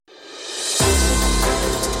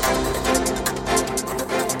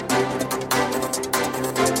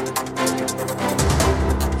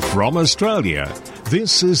From Australia,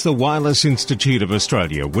 this is the Wireless Institute of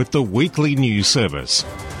Australia with the weekly news service.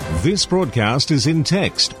 This broadcast is in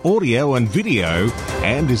text, audio and video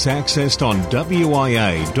and is accessed on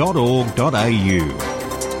wia.org.au.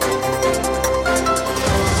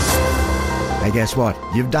 Hey, guess what?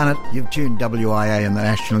 You've done it. You've tuned WIA and the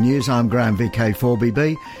National News. I'm Graham,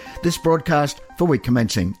 VK4BB. This broadcast for week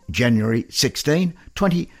commencing January 16,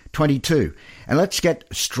 2022. And let's get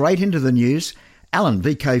straight into the news. Alan,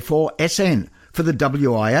 VK4SN, for the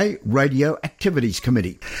WIA Radio Activities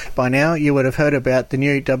Committee. By now, you would have heard about the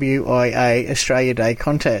new WIA Australia Day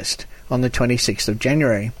contest on the 26th of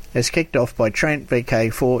January, as kicked off by Trent,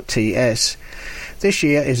 VK4TS. This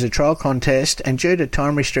year is a trial contest, and due to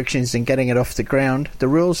time restrictions in getting it off the ground, the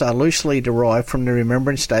rules are loosely derived from the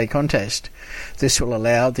Remembrance Day contest. This will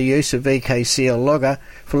allow the use of VKCL Logger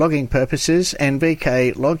for logging purposes and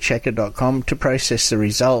VKLogChecker.com to process the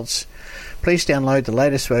results. Please download the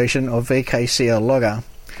latest version of VKCL Logger.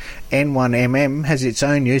 N1MM has its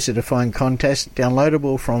own user-defined contest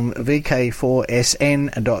downloadable from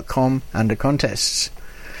VK4SN.com under contests.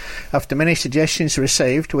 After many suggestions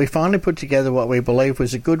received, we finally put together what we believe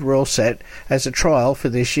was a good rule set as a trial for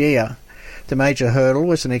this year. The major hurdle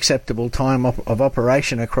was an acceptable time of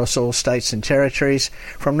operation across all states and territories,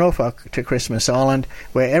 from Norfolk to Christmas Island,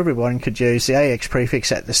 where everyone could use the AX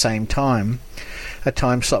prefix at the same time. A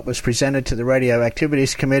time slot was presented to the Radio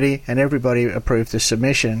Activities Committee and everybody approved the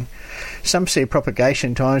submission. Some see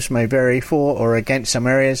propagation times may vary for or against some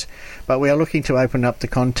areas, but we are looking to open up the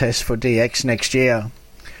contest for DX next year.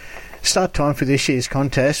 Start time for this year's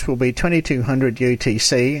contest will be 2200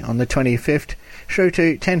 UTC on the 25th through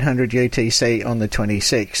to 1000 UTC on the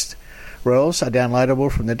 26th. Rules are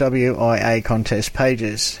downloadable from the WIA contest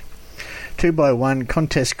pages. 2x1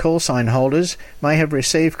 contest call sign holders may have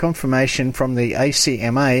received confirmation from the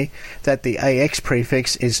ACMA that the AX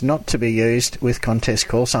prefix is not to be used with contest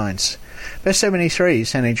call signs. Best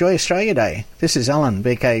 73s and enjoy Australia Day. This is Alan,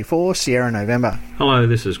 VK4 Sierra November. Hello,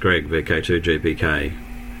 this is Greg, VK2GPK,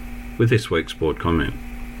 with this week's sport comment.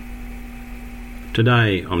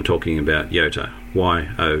 Today I'm talking about YOTA,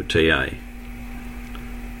 Y-O-T-A.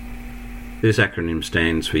 This acronym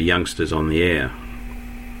stands for Youngsters on the Air,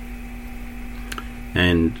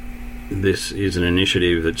 and this is an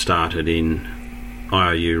initiative that started in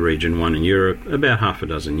IOU Region 1 in Europe about half a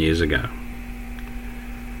dozen years ago.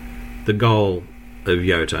 The goal of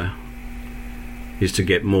YOTA is to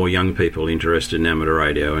get more young people interested in amateur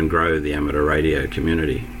radio and grow the amateur radio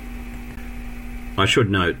community. I should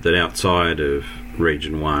note that outside of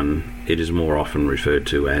Region 1, it is more often referred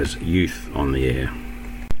to as Youth on the Air.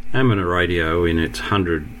 Amateur radio, in its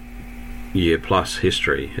 100-year-plus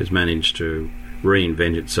history, has managed to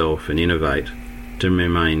reinvent itself and innovate to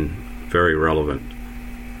remain very relevant.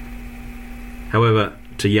 However,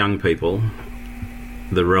 to young people,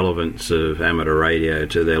 the relevance of amateur radio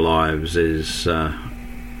to their lives is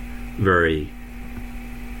very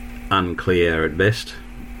unclear at best.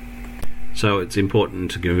 So it's important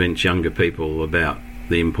to convince younger people about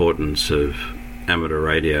the importance of amateur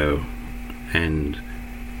radio and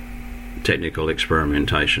technical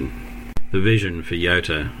experimentation. The vision for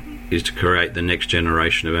YOTA is to create the next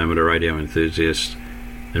generation of amateur radio enthusiasts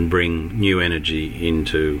and bring new energy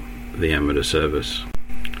into the amateur service.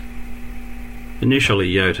 Initially,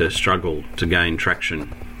 YOTA struggled to gain traction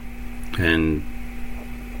and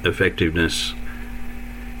effectiveness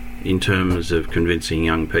in terms of convincing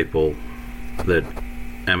young people that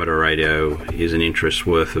amateur radio is an interest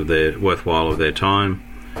worthwhile of their time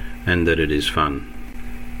and that it is fun.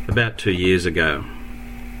 About 2 years ago,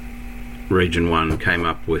 Region 1 came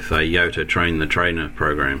up with a YOTA Train the Trainer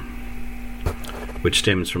program, which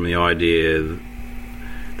stems from the idea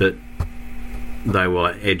that they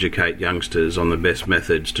will educate youngsters on the best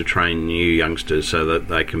methods to train new youngsters so that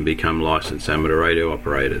they can become licensed amateur radio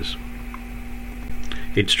operators.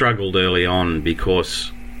 It struggled early on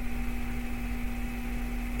because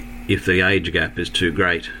if the age gap is too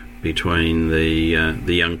great between the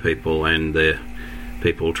young people and the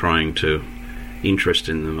people trying to interest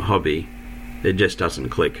in the hobby, it just doesn't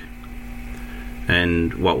click.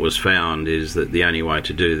 And what was found is that the only way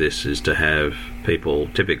to do this is to have people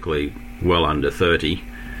typically well under 30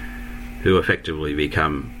 who effectively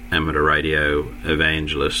become amateur radio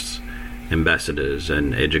evangelists, ambassadors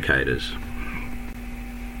and educators.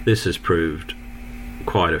 This has proved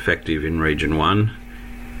quite effective in Region 1,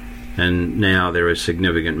 and now there is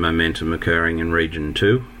significant momentum occurring in Region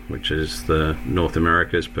 2, which is the North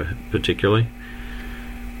Americas particularly.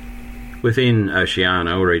 Within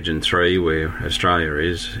Oceania, Region 3, where Australia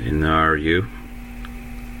is in the RU,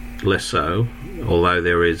 less so, although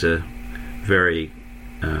there is a very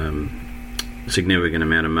significant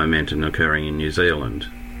amount of momentum occurring in New Zealand,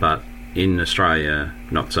 but in Australia,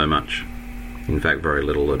 not so much. In fact, very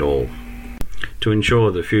little at all. To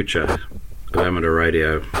ensure the future of amateur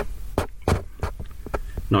radio,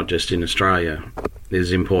 not just in Australia, it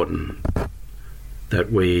is important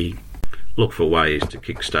that we look for ways to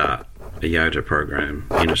kickstart a YOTA program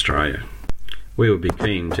in Australia. We would be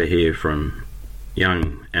keen to hear from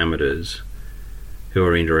young amateurs who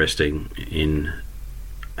are interested in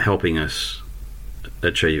helping us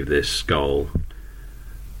achieve this goal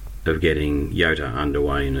of getting YOTA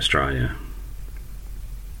underway in Australia.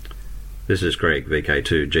 This is Greg,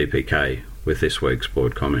 VK2 GPK, with this week's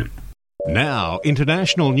board comment. Now,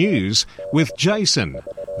 international news with Jason,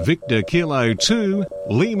 Victor Kilo 2,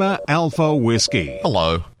 Lima Alpha Whiskey.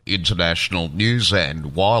 Hello, international news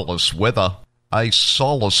and wireless weather. A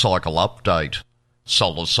solar cycle update.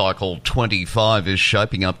 Solar cycle 25 is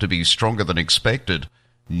shaping up to be stronger than expected.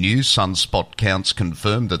 New sunspot counts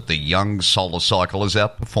confirm that the young solar cycle is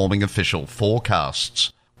outperforming official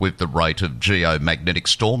forecasts, with the rate of geomagnetic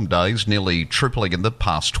storm days nearly tripling in the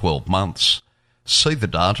past 12 months. See the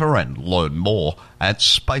data and learn more at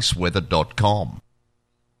spaceweather.com.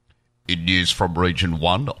 In news from Region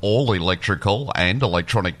 1, all electrical and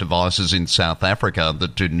electronic devices in South Africa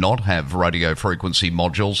that do not have radio frequency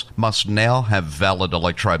modules must now have valid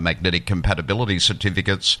electromagnetic compatibility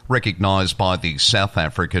certificates recognised by the South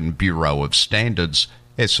African Bureau of Standards,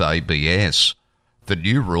 SABS. The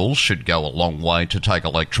new rules should go a long way to take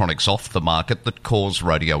electronics off the market that cause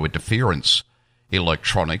radio interference.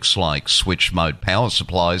 Electronics like switch-mode power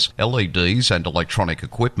supplies, LEDs and electronic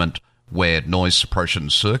equipment where noise suppression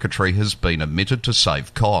circuitry has been omitted to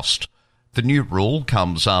save cost. The new rule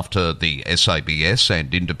comes after the SABS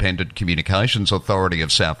and Independent Communications Authority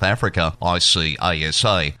of South Africa,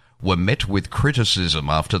 ICASA, were met with criticism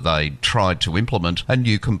after they tried to implement a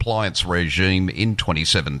new compliance regime in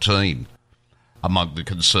 2017. Among the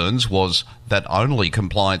concerns was that only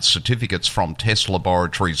compliance certificates from test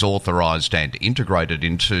laboratories authorised and integrated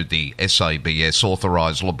into the SABS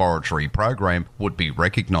authorised laboratory program would be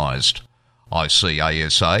recognised.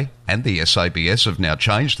 ICASA and the SABS have now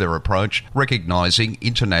changed their approach, recognising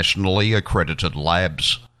internationally accredited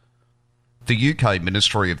labs. The UK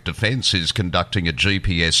Ministry of Defence is conducting a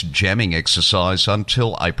GPS jamming exercise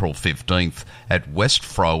until April 15th at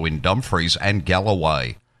Westfro in Dumfries and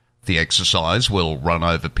Galloway. The exercise will run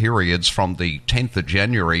over periods from the 10th of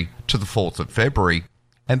January to the 4th of February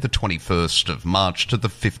and the 21st of March to the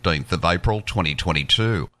 15th of April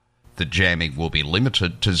 2022. The jamming will be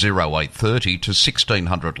limited to 0830 to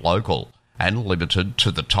 1600 local and limited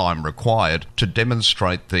to the time required to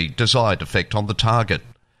demonstrate the desired effect on the target,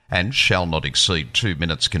 and shall not exceed 2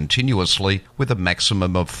 minutes continuously with a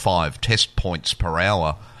maximum of 5 test points per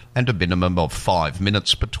hour and a minimum of 5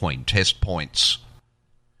 minutes between test points.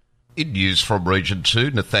 In news from Region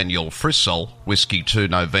 2, Nathaniel Frissell, Whiskey 2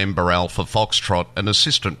 November Alpha Foxtrot, an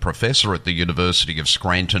assistant professor at the University of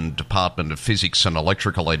Scranton Department of Physics and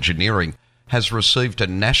Electrical Engineering, has received a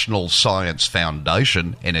National Science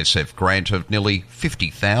Foundation NSF grant of nearly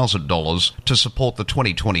 $50,000 to support the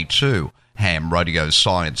 2022 Ham Radio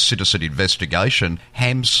Science Citizen Investigation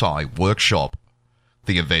HAM-SCI workshop.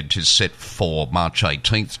 The event is set for March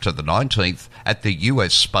 18th to the 19th at the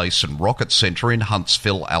US Space and Rocket Center in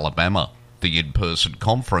Huntsville, Alabama. The in-person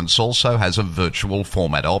conference also has a virtual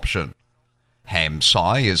format option.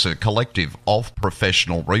 HAM-SCI is a collective of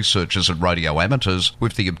professional researchers and radio amateurs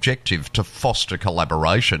with the objective to foster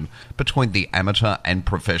collaboration between the amateur and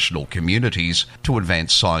professional communities to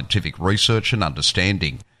advance scientific research and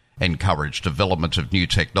understanding, encourage development of new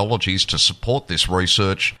technologies to support this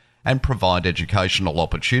research, and provide educational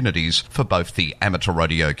opportunities for both the amateur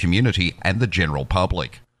radio community and the general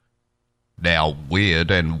public. Now,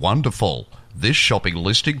 weird and wonderful, this shopping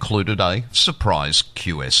list included a surprise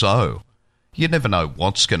QSO. You never know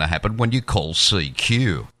what's going to happen when you call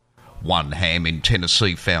CQ. One ham in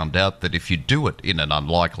Tennessee found out that if you do it in an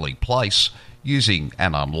unlikely place, using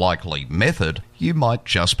an unlikely method, you might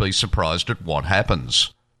just be surprised at what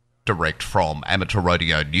happens. Direct from Amateur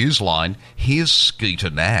Radio Newsline, here's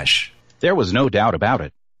Skeeter Nash. There was no doubt about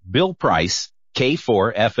it. Bill Price,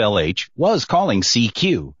 K4FLH, was calling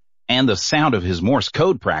CQ, and the sound of his Morse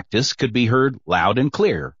code practice could be heard loud and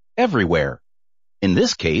clear, everywhere. In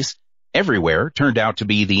this case, everywhere turned out to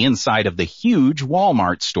be the inside of the huge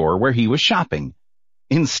Walmart store where he was shopping.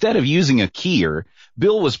 Instead of using a keyer,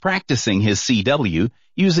 Bill was practicing his CW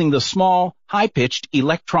using the small, high-pitched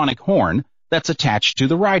electronic horn that's attached to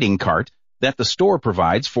the riding cart that the store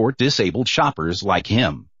provides for disabled shoppers like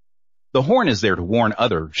him. The horn is there to warn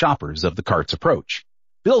other shoppers of the cart's approach.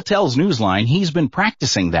 Bill tells Newsline he's been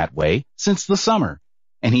practicing that way since the summer,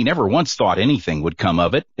 and he never once thought anything would come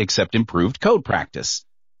of it except improved code practice.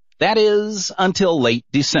 That is, until late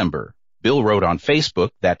December. Bill wrote on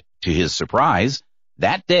Facebook that, to his surprise,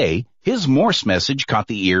 that day, his Morse message caught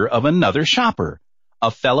the ear of another shopper,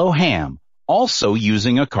 a fellow ham, also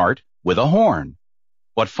using a cart with a horn.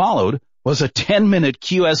 What followed was a 10-minute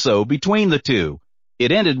QSO between the two.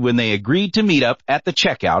 It ended when they agreed to meet up at the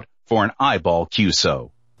checkout for an eyeball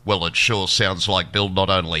QSO. Well, it sure sounds like Bill not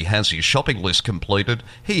only has his shopping list completed,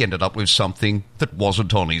 he ended up with something that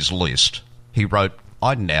wasn't on his list. He wrote,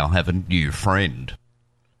 "I now have a new friend."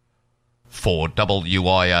 For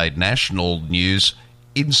WIA National News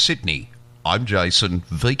in Sydney, I'm Jason,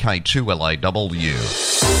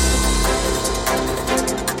 VK2LAW.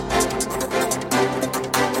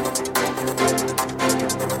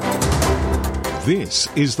 This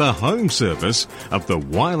is the home service of the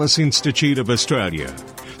Wireless Institute of Australia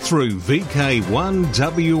through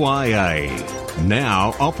VK1WIA.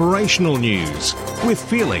 Now operational news with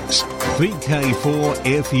Felix,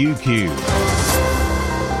 VK4FUQ.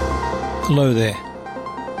 Hello there.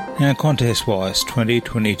 Now contest-wise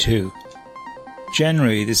 2022.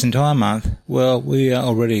 January, this entire month, well, we are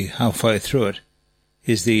already halfway through it,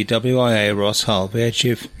 is the WIA Ross Hull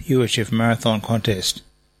VHF UHF Marathon Contest.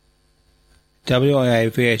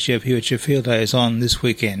 WIA VHF UHF Field Day is on this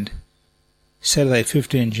weekend, Saturday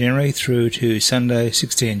 15 January through to Sunday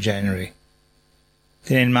 16 January.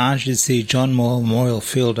 Then in March is the John Moyle Memorial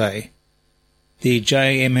Field Day. The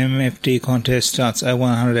JMMFD contest starts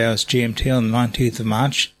 0100 hours GMT on the 19th of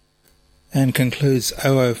March and concludes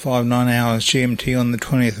 0059 hours GMT on the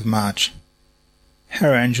 20th of March.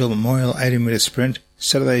 Harry Angel Memorial 80-metre Sprint,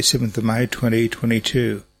 Saturday 7th of May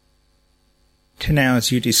 2022. 10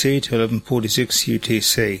 hours UTC to 11:46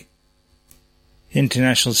 UTC.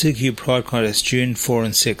 International CQ Pride Contest June 4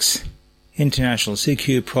 and 6. International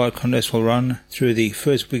CQ Pride Contest will run through the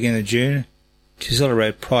first weekend of June to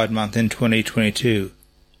celebrate Pride Month in 2022.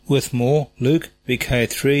 With more, Luke,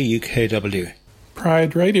 VK3 UKW.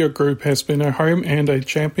 Pride Radio Group has been a home and a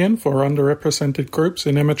champion for underrepresented groups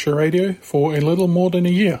in amateur radio for a little more than a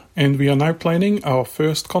year, and we are now planning our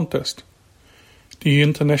first contest. The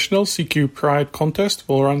International CQ Pride Contest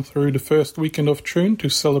will run through the first weekend of June to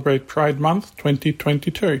celebrate Pride Month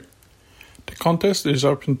 2022. The contest is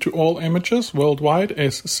open to all amateurs worldwide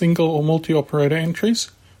as single or multi-operator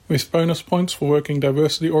entries, with bonus points for working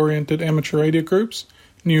diversity-oriented amateur radio groups,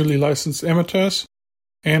 newly licensed amateurs,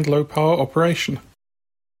 and low-power operation.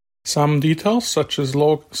 Some details, such as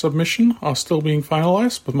log submission, are still being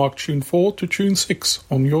finalized, but mark June 4 to June 6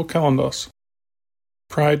 on your calendars.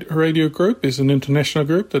 Pride Radio Group is an international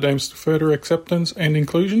group that aims to further acceptance and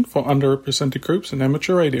inclusion for underrepresented groups in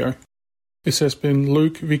amateur radio. This has been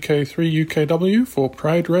Luke, VK3 UKW, for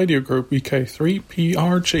Pride Radio Group, VK3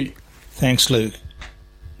 PRG. Thanks, Luke.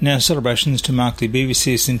 Now celebrations to mark the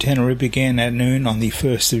BBC centenary began at noon on the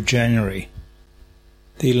 1st of January.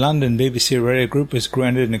 The London BBC Radio Group was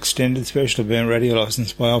granted an extended special event radio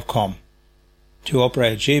licence by Ofcom to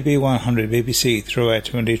operate GB100 BBC throughout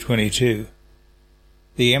 2022.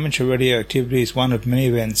 The amateur radio activity is one of many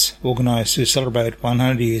events organised to celebrate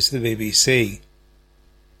 100 years of the BBC,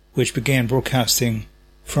 which began broadcasting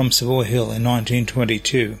from Savoy Hill in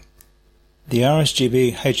 1922. The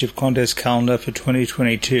RSGB HF contest calendar for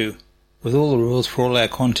 2022, with all the rules for all our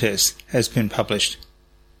contests, has been published.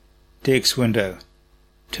 DX window.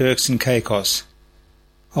 Turks and Caicos.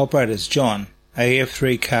 Operators John,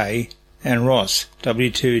 AF3K, and Ross,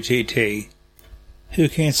 W2TT, who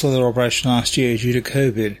cancelled their operation last year due to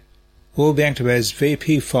COVID, will be active as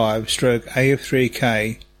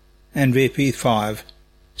VP5/AF3K and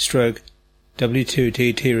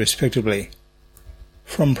VP5/W2TT respectively,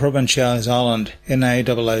 from Provinciales Island,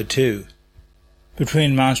 NA002,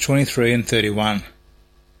 between March 23 and 31.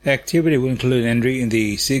 Activity will include entry in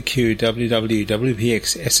the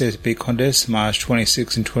CQWWWPX SSB contest March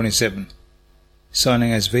 26 and 27,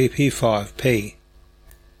 signing as VP5P.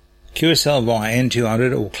 QSL via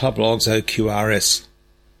N200 or Club Logs OQRS.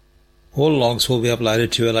 All logs will be uploaded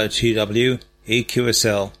to LO2W,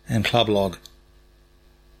 EQSL and Club Log.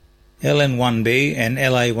 LN1B and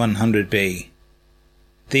LA100B.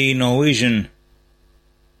 The Norwegian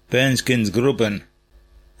Bergensgruppen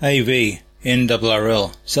AV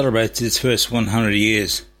NRRL celebrates its first 100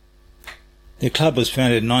 years. The club was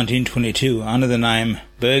founded in 1922 under the name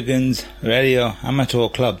Bergens Radio Amateur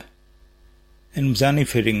Club, and was only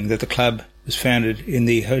fitting that the club was founded in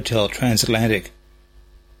the Hotel Transatlantic,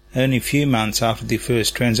 only a few months after the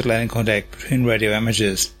first transatlantic contact between radio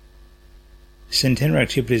amateurs. Centenary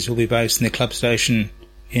activities will be based in the club station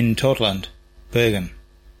in Totland, Bergen.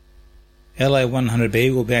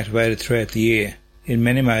 LA100B will be activated throughout the year in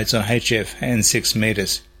many modes on HF and 6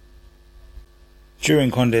 meters. During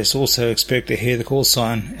contests, also expect to hear the call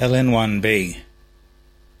sign LN1B.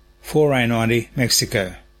 4A90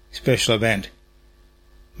 Mexico special event.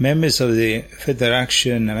 Members of the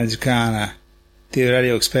Federación Mexicana de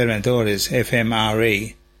Radio Experimentadores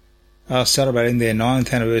FMRE are celebrating their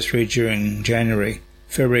 9th anniversary during January,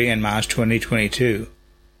 February and March 2022,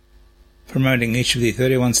 promoting each of the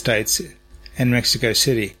 31 states and Mexico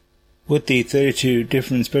City, with the 32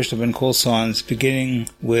 different special event call signs beginning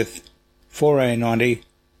with 4A90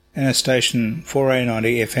 and a station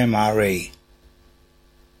 4A90 FMRE.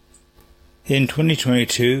 In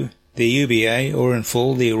 2022, the UBA, or in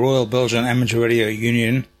full, the Royal Belgian Amateur Radio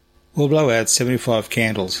Union, will blow out 75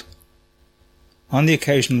 candles. On the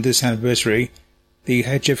occasion of this anniversary, the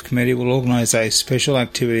HF Committee will organise a special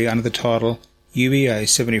activity under the title UBA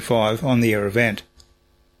 75 on the air event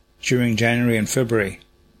during January and February.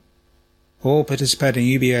 All participating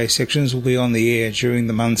UBA sections will be on the air during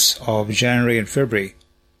the months of January and February,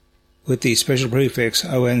 with the special prefix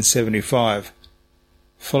ON75,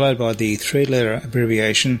 followed by the 3-letter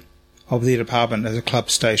abbreviation of the department as a club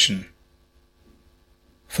station.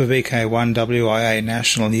 For VK1WIA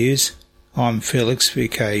National News, I'm Felix,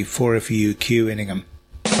 VK4FUQ Inningham.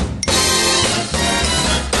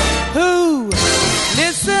 Who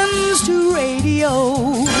listens to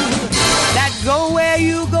radio? That go where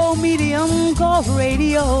you go, medium called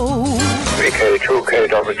radio.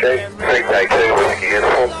 VK2KWJ, 3K2 Whiskey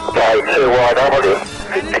Uniform, 52YW,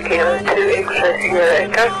 Tequila 2 Extra Sierra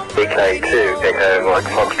Echo, VK2 Echo Mike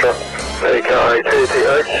Foxtrot,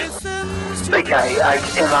 VK2TH,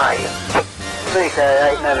 VK8MA,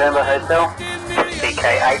 VK8 November Hotel,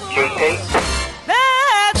 VK8GT.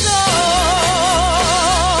 That's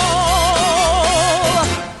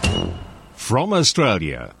all. From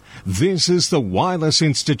Australia, this is the Wireless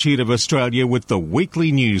Institute of Australia with the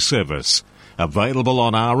weekly news service. Available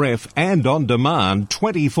on RF and on demand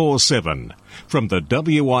 24/7 from the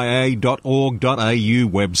wia.org.au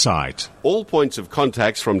website. All points of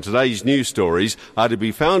contacts from today's news stories are to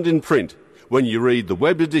be found in print when you read the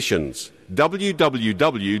web editions.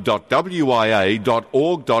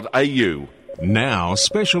 www.wia.org.au. Now,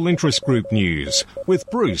 Special Interest Group News with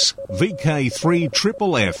Bruce,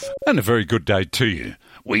 VK3FFF. And a very good day to you.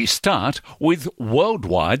 We start with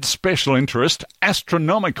Worldwide Special Interest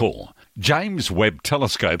Astronomical. James Webb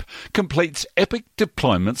Telescope completes epic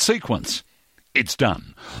deployment sequence. It's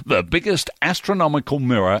done. The biggest astronomical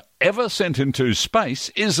mirror ever sent into space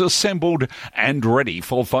is assembled and ready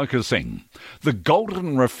for focusing. The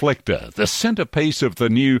golden reflector, the centrepiece of the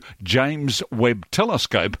new James Webb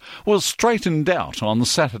Telescope, was straightened out on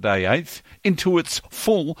Saturday 8th into its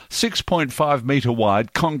full 6.5 metre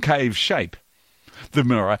wide concave shape. The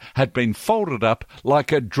mirror had been folded up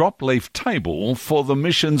like a drop-leaf table for the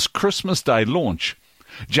mission's Christmas Day launch.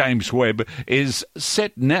 James Webb is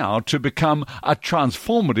set now to become a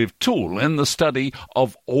transformative tool in the study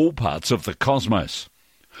of all parts of the cosmos.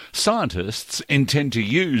 Scientists intend to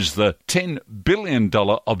use the $10 billion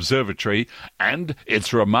observatory and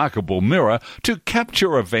its remarkable mirror to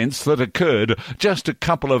capture events that occurred just a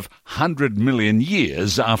couple of 100 million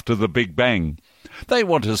years after the Big Bang. They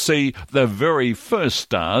want to see the very first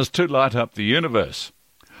stars to light up the universe.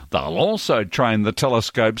 They'll also train the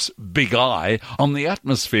telescope's big eye on the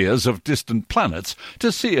atmospheres of distant planets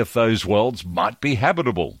to see if those worlds might be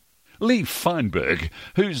habitable. Lee Feinberg,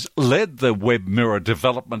 who's led the Webb Mirror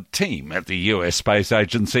development team at the US Space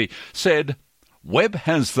Agency, said, "Webb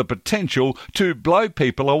has the potential to blow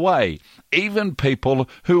people away, even people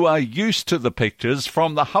who are used to the pictures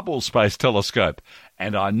from the Hubble Space Telescope,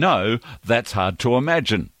 and I know that's hard to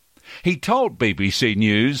imagine." He told BBC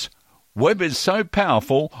News, "Webb is so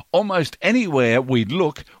powerful, almost anywhere we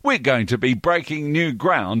look, we're going to be breaking new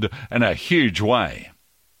ground in a huge way."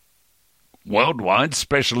 Worldwide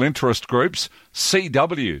Special Interest Groups,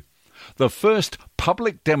 CW. The first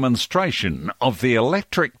public demonstration of the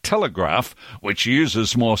electric telegraph, which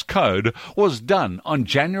uses Morse code, was done on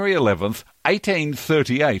January 11th,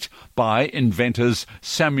 1838 by inventors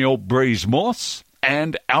Samuel Breese Morse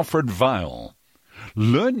and Alfred Vail.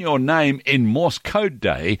 Learn Your Name in Morse Code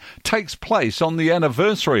Day takes place on the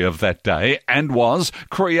anniversary of that day and was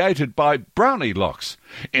created by Brownie Locks,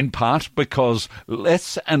 in part because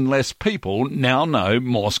less and less people now know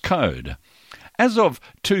Morse code. As of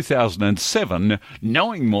 2007,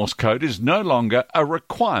 knowing Morse code is no longer a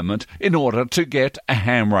requirement in order to get a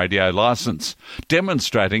ham radio license,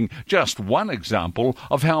 demonstrating just one example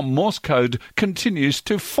of how Morse code continues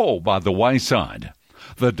to fall by the wayside.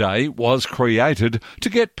 The day was created to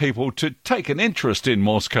get people to take an interest in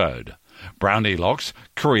Morse code. Brownie Locks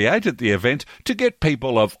created the event to get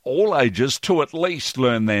people of all ages to at least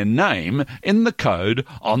learn their name in the code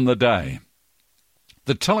on the day.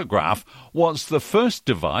 The telegraph was the first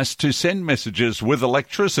device to send messages with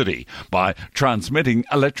electricity by transmitting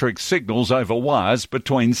electric signals over wires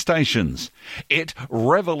between stations. It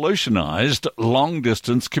revolutionised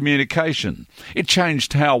long-distance communication. It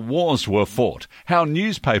changed how wars were fought, how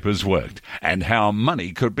newspapers worked, and how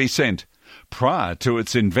money could be sent. Prior to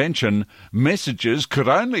its invention, messages could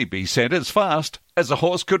only be sent as fast as a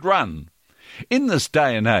horse could run. In this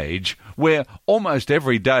day and age, where almost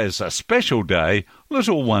every day is a special day,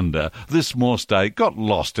 little wonder this Morse Day got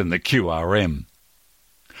lost in the QRM.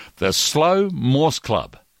 The Slow Morse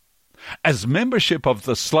Club. As membership of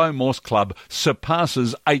the Slow Morse Club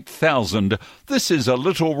surpasses 8,000, this is a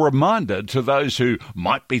little reminder to those who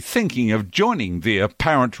might be thinking of joining the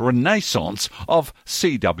apparent renaissance of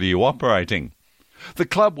CW operating. The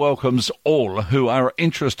club welcomes all who are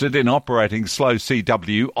interested in operating slow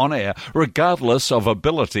CW on air, regardless of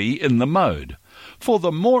ability in the mode. For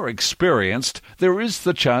the more experienced, there is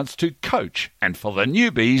the chance to coach, and for the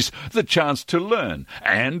newbies, the chance to learn,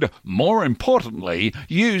 and, more importantly,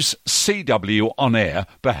 use CW on air,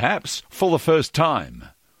 perhaps for the first time.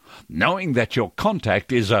 Knowing that your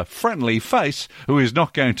contact is a friendly face who is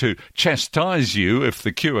not going to chastise you if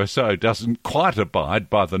the QSO doesn't quite abide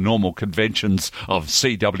by the normal conventions of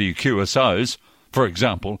CW QSOs, for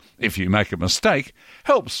example, if you make a mistake,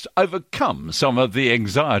 helps overcome some of the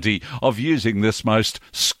anxiety of using this most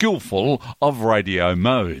skillful of radio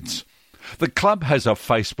modes. The club has a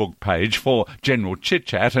Facebook page for general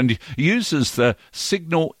chit-chat and uses the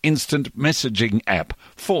Signal Instant Messaging app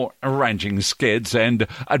for arranging skeds and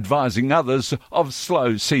advising others of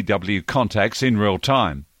slow CW contacts in real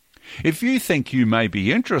time. If you think you may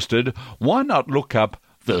be interested, why not look up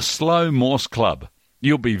the Slow Morse Club?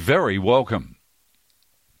 You'll be very welcome.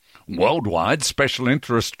 Worldwide Special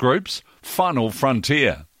Interest Groups, Final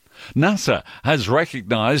Frontier. NASA has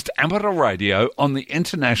recognised amateur radio on the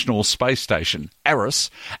International Space Station,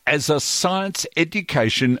 ARISS, as a science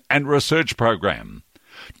education and research program.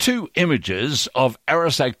 2 images of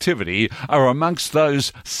ARISS activity are amongst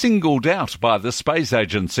those singled out by the Space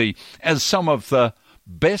Agency as some of the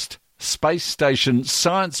best space station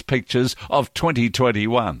science pictures of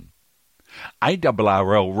 2021.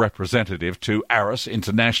 ARRL representative to ARISS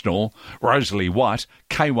International, Rosalie White,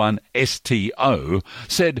 K1STO,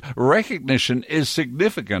 said recognition is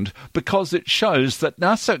significant because it shows that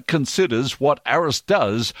NASA considers what ARISS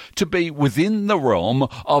does to be within the realm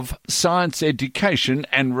of science education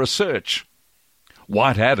and research.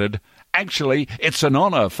 White added, "Actually, it's an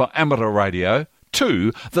honour for amateur radio,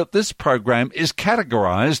 too, that this program is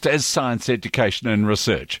categorised as science education and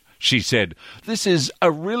research." She said, "This is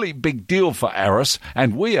a really big deal for ARISS,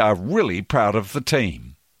 and we are really proud of the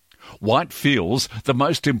team." White feels the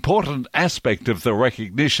most important aspect of the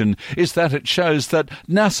recognition is that it shows that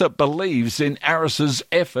NASA believes in ARISS's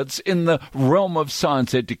efforts in the realm of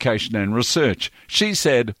science education and research. She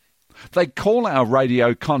said, "They call our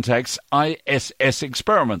radio contacts ISS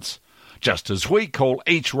experiments, just as we call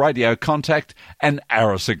each radio contact an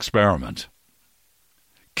ARISS experiment."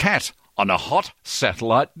 Cat on a hot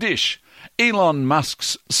satellite dish. Elon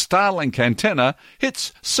Musk's Starlink antenna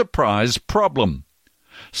hits surprise problem.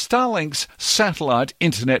 Starlink's satellite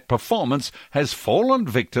internet performance has fallen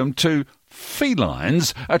victim to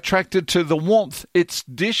felines attracted to the warmth its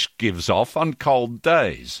dish gives off on cold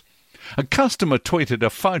days. A customer tweeted a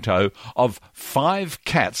photo of 5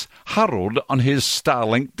 cats huddled on his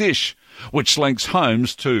Starlink dish, which links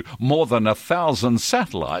homes to more than 1,000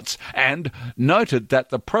 satellites, and noted that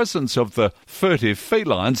the presence of the furtive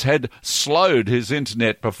felines had slowed his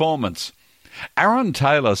internet performance. Aaron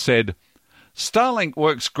Taylor said, "Starlink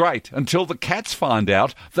works great until the cats find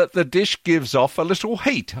out that the dish gives off a little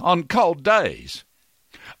heat on cold days."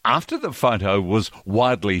 After the photo was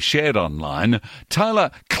widely shared online,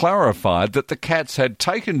 Taylor clarified that the cats had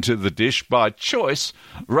taken to the dish by choice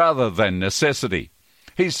rather than necessity.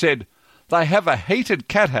 He said, "They have a heated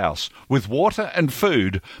cat house with water and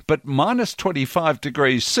food, but minus 25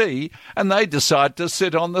 degrees C, and they decide to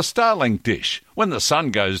sit on the Starlink dish. When the sun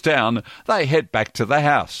goes down, they head back to the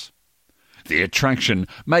house." The attraction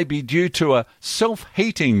may be due to a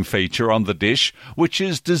self-heating feature on the dish, which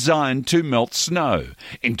is designed to melt snow.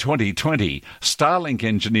 In 2020, Starlink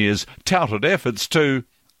engineers touted efforts to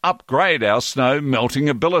upgrade our snow melting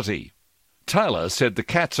ability. Taylor said the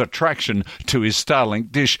cat's attraction to his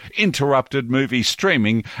Starlink dish interrupted movie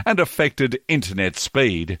streaming and affected internet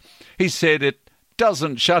speed. He said it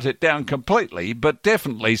doesn't shut it down completely, but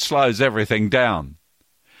definitely slows everything down.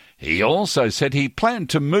 He also said he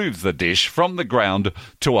planned to move the dish from the ground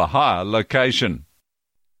to a higher location.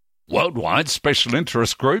 Worldwide special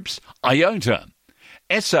interest groups, IOTA,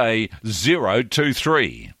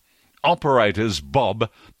 SA023, operators Bob,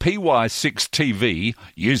 PY6TV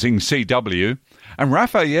using CW, and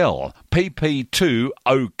Raphael,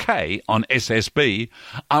 PP2OK on SSB,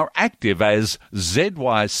 are active as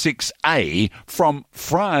ZY6A from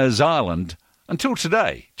Friars Island until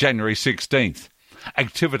today, January 16th.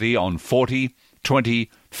 Activity on 40,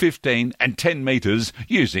 20, 15 and 10 metres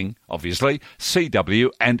using, obviously,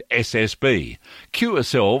 CW and SSB.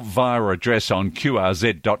 QSL via address on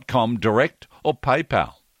qrz.com direct or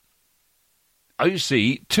PayPal.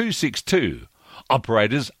 OC262,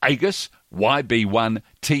 operators Agus,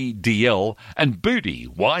 YB1TDL and Booty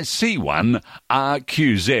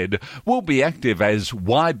YC1RQZ will be active as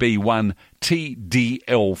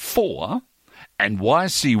YB1TDL4 and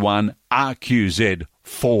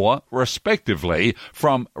YC1RQZ4 respectively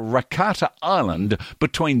from Rakata Island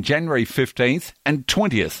between January 15th and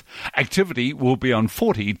 20th. Activity will be on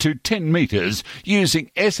 40 to 10 metres using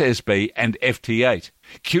SSB and FT8.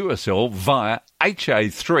 QSL via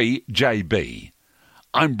HA3JB.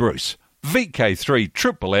 I'm Bruce,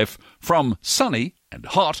 VK3FFF from sunny and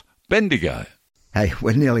hot Bendigo. Hey,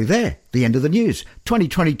 we're nearly there. The end of the news.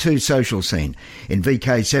 2022 social scene. In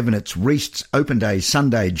VK7, it's Reist's Open Day,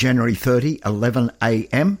 Sunday, January 30, 11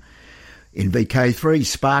 a.m. In VK3,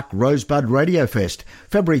 Spark Rosebud Radio Fest,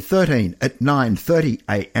 February 13 at 9:30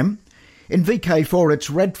 a.m. In VK4, it's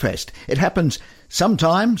Redfest. It happens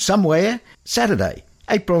sometime, somewhere, Saturday,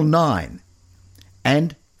 April 9.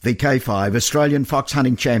 And VK5, Australian Fox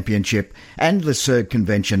Hunting Championship and the SIRG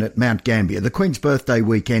Convention at Mount Gambier, the Queen's Birthday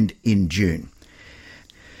weekend in June.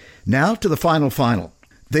 Now to the final.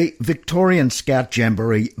 The Victorian Scout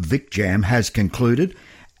Jamboree VicJam has concluded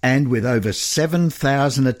and with over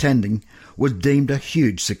 7,000 attending was deemed a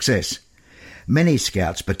huge success. Many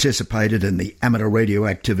scouts participated in the amateur radio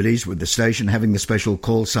activities with the station having the special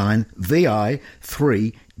call sign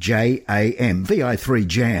VI3JAM,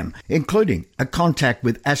 VI3JAM, including a contact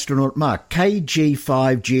with astronaut mark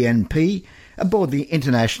KG5GNP aboard the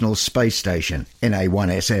International Space Station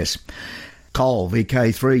NA-1SS. Cole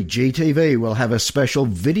VK3 GTV will have a special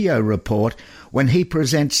video report when he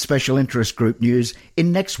presents Special Interest Group news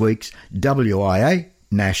in next week's WIA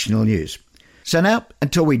National News. So now,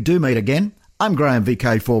 until we do meet again, I'm Graham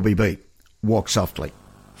VK4BB. Walk softly.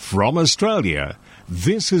 From Australia,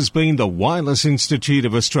 this has been the Wireless Institute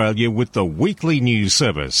of Australia with the weekly news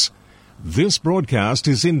service. This broadcast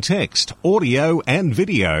is in text, audio and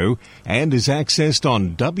video and is accessed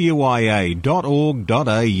on wia.org.au.